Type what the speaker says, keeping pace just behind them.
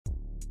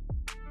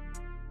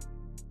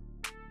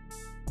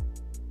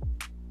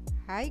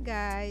Hi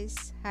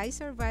guys! Hi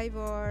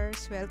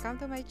survivors! Welcome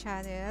to my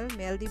channel,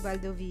 Meldy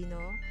Baldovino,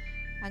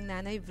 ang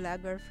nanay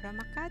vlogger from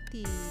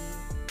Makati.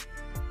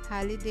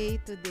 Holiday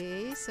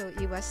today, so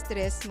iwas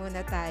stress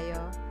muna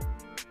tayo.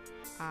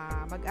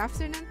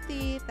 Mag-afternoon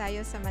tea tayo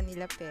sa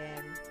Manila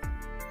Pen.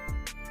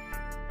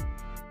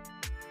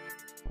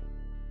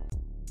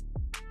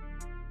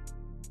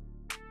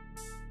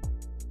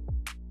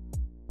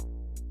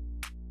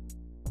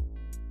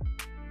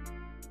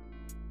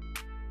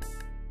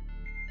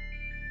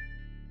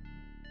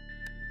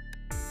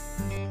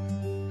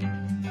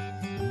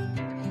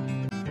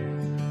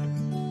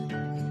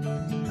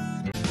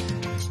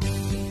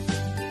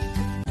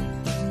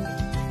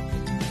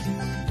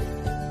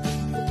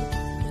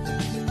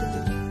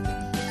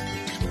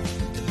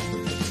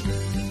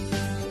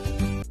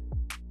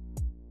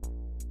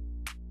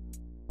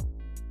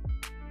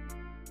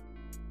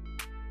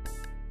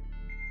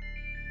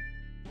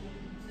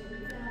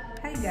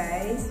 Hi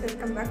guys!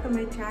 Welcome back to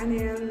my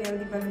channel,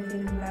 Meldy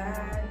Baldovino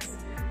Vlogs.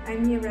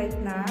 I'm here right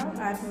now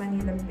at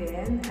Manila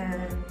Pen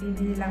and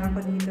bibili lang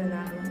ako dito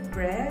ng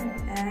bread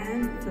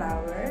and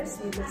flowers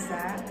dito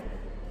sa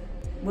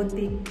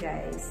boutique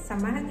guys.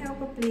 Samahan niyo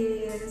ako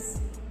please.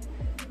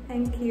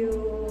 Thank you.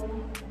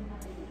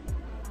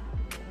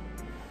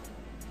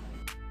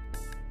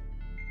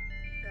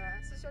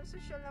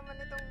 Social naman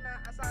itong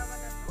asawa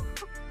na to.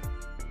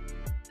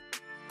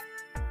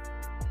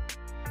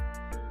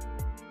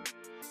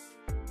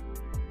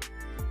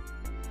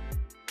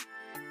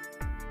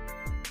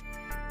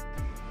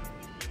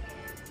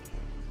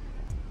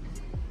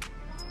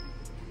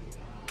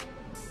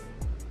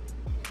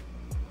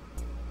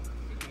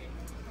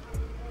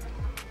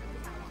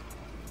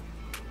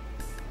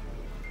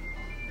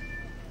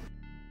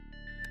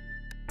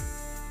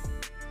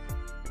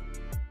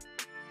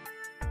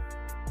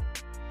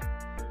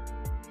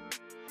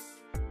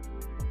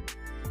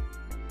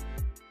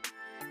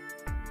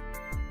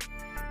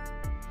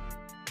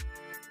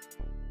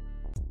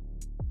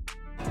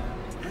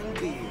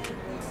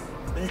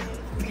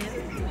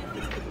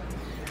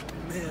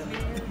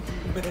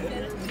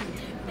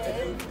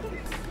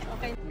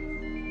 Okay.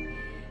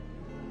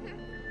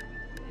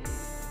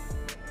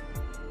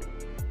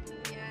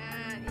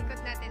 Yan, ikot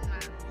natin ma.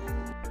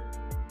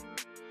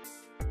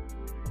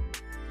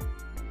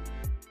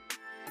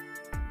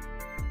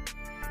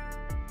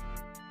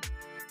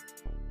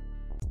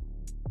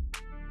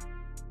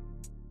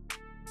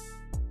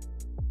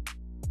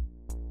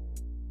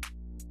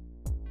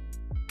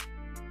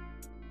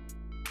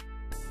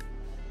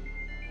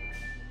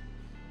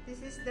 This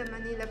is the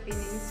Manila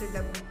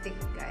Peninsula boutique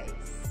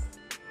guys.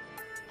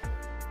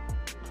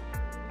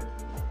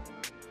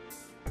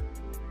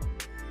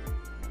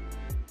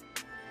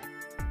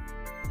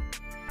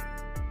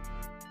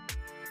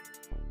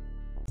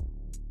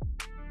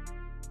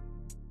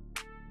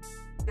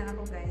 Yan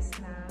ako guys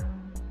ng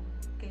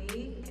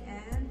cake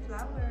and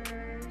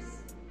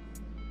flowers.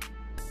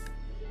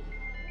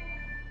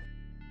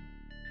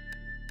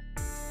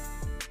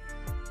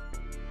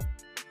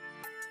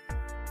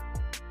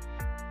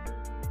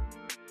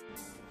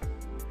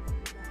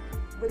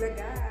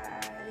 Bulaga!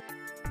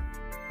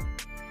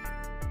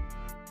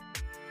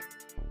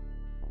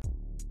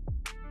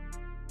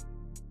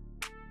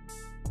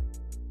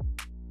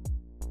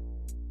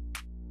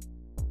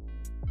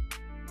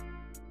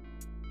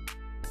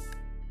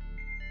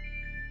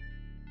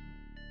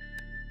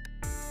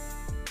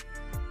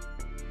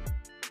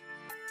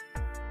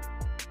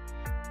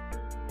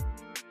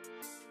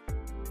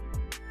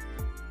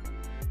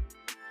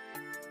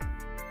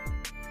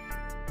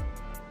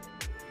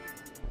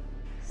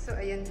 So,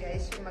 ayan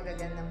guys, yung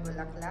magagandang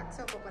bulaklak.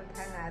 So,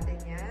 pupuntahan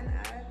natin yan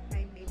at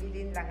may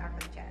bibilin lang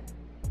ako dyan.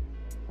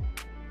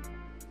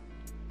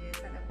 Yes,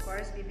 and of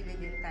course, bibili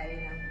din tayo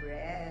ng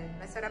bread.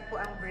 Masarap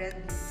po ang bread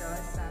dito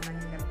sa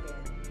Manila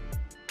Pen.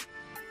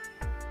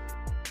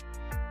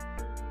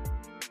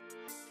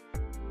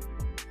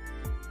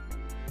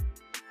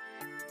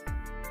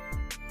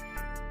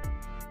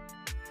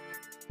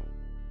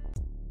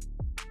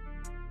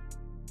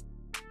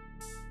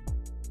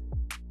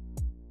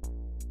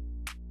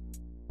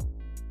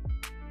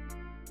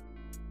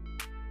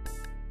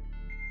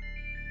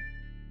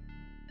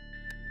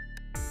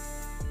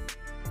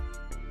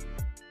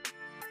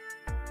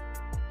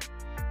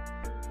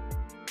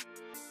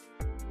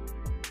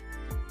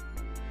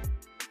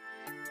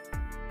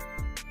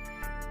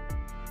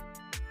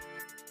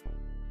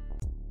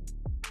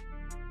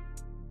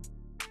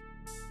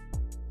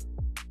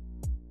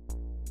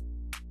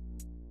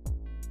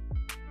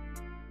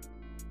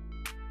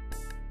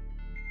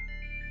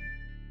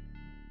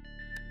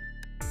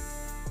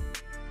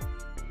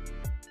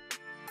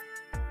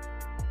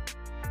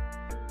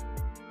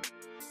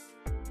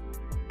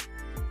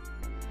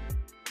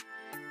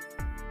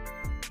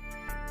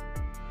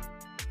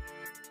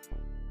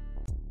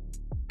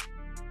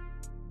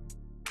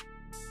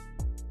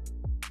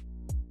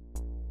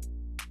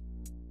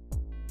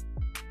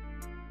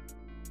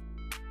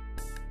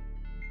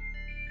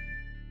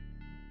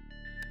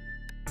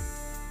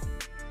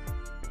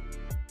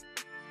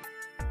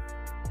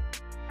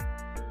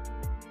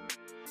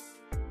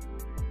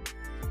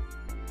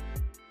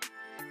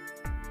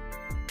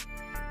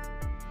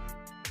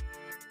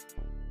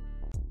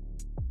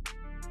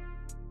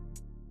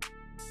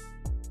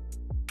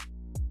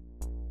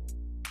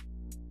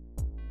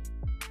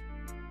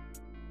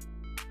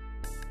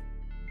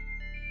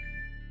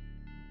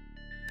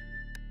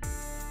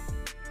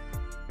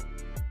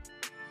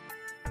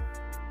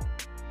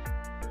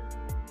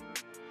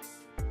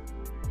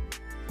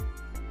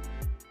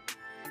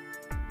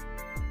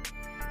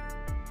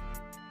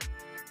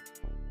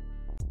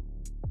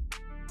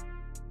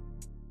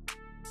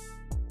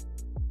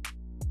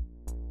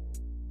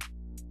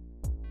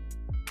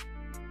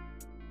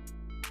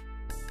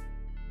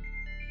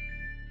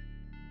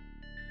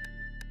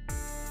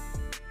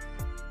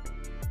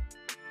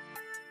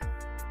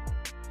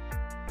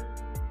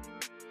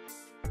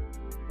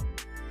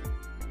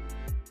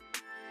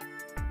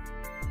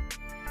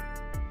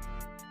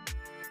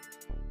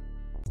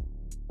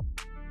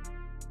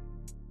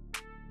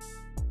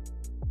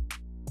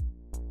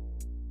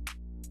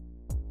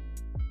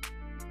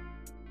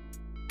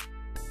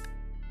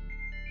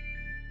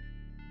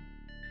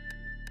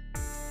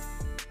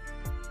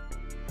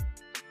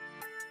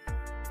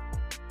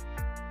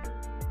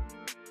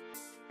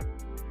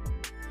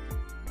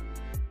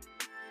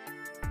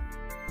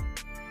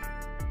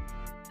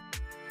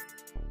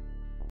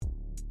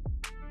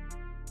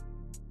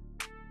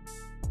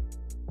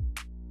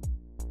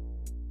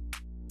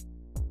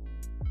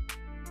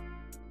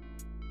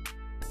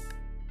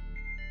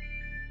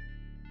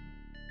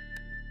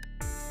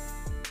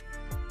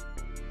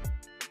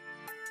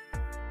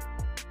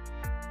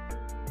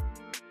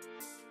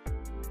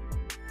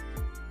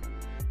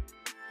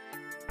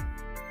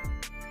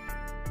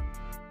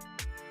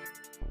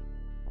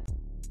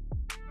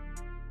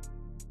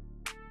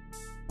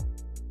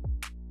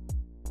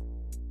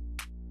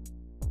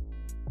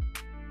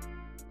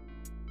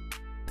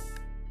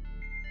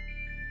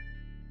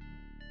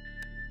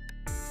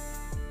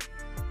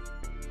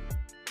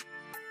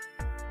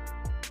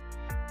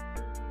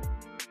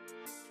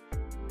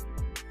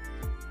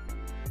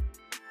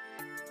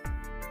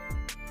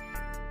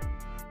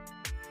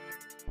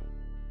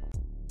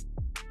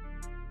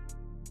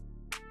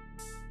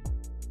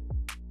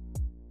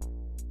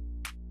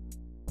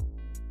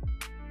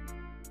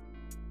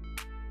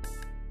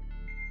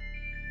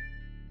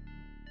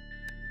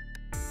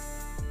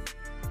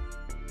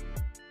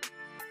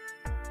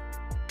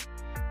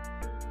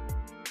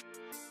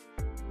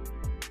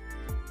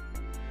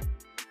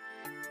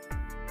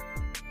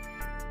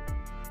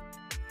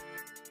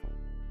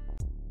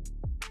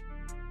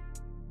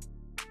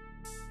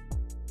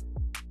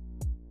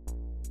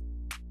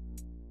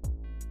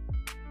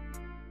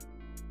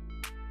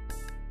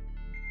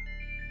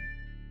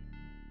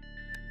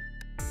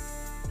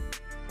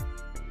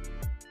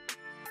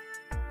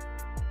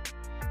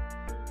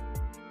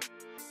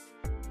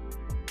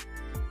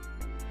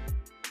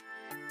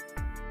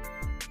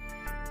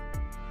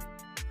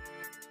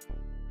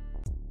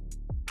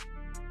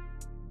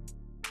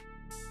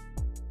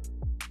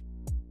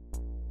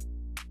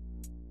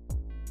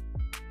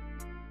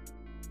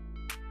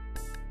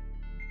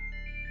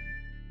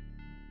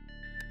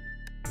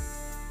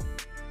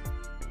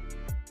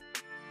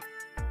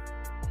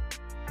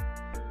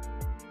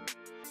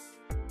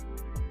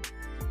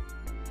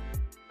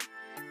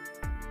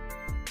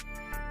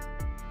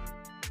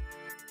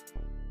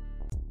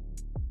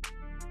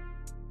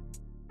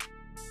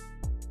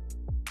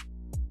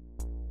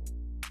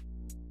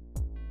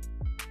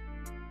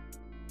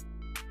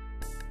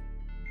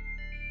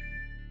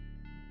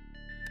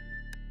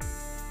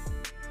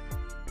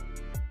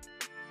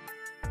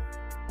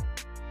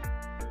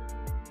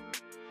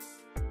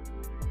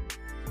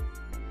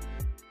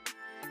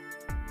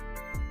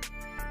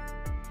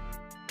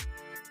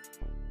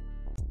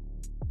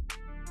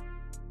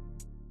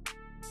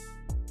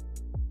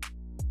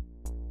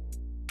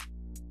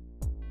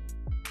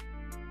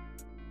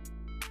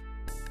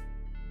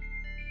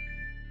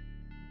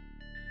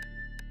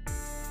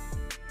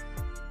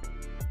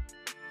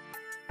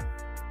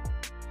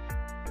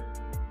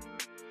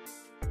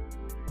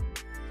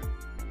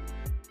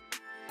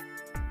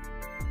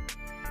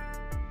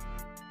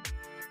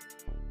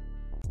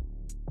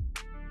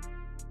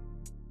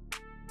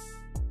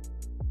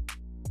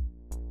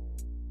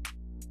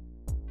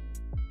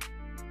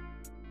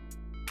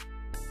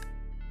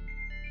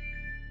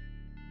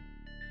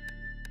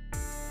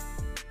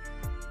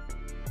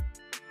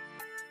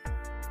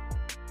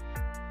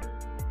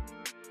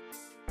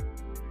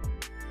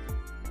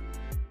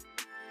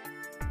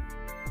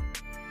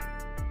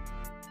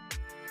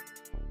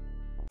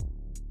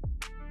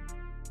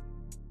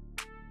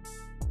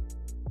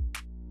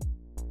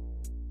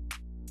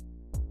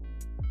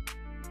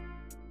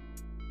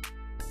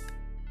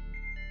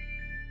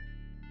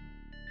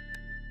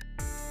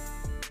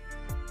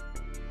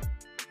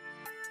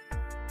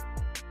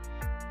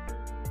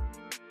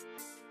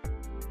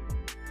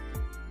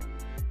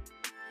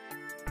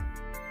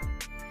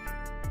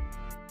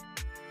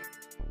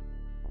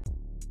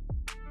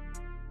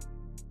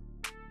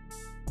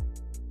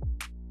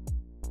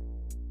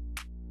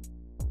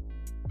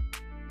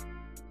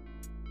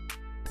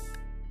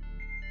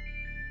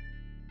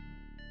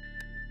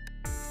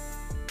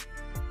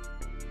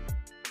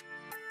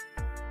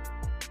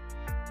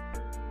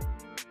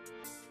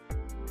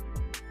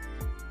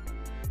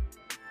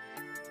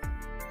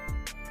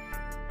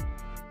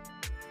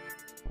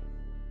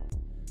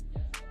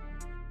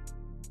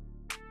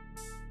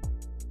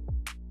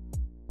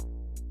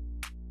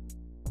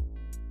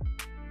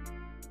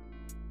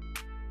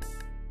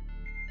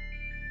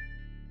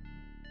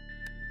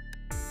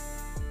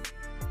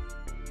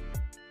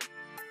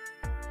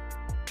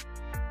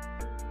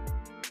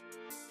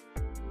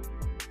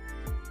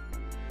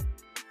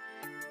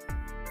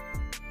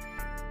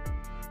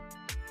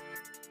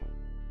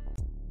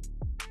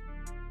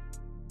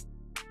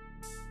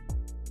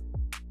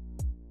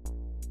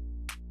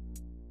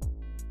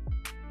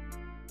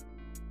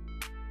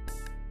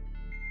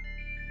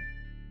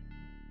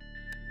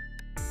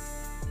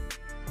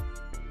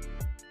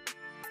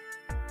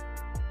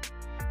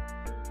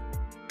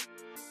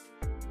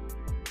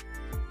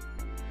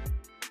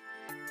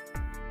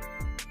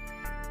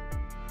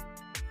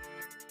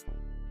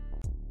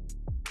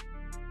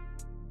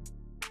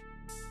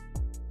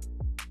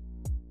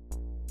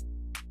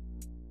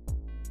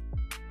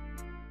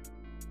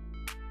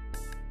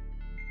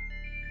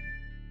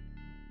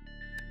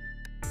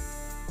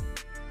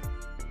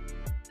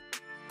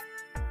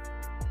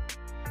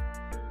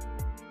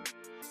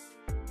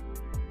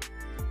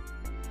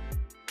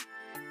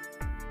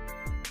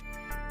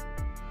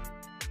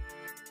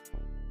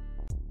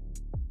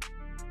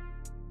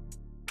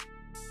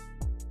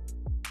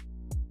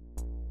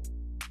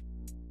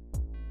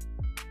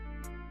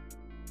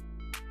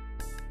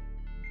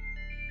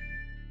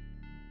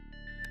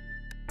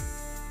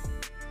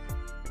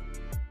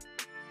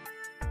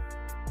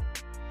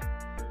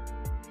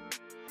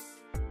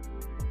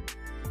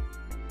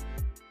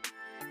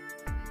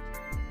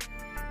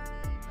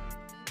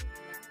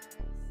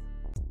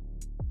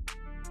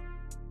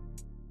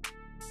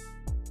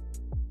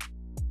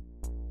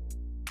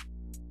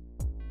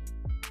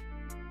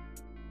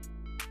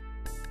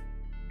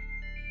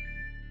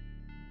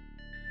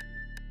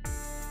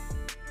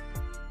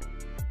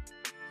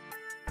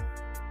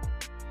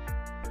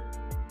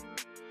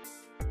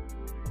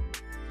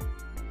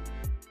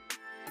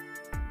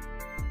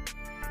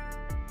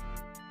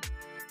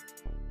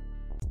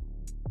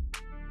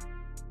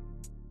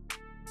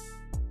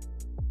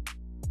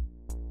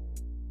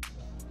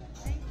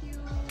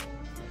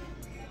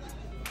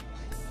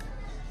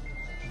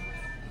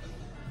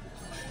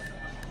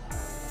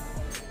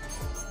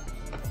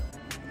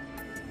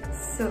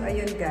 So,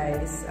 ayun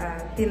guys,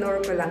 tinor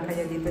ko lang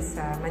kayo dito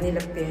sa Manila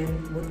Pen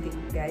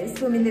Boutique guys.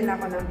 Bumili lang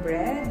ako ng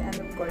bread and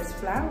of course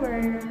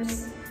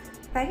flowers.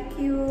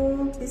 Thank you!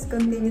 Please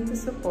continue to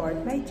support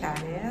my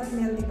channel,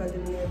 Melody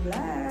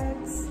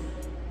Vlogs.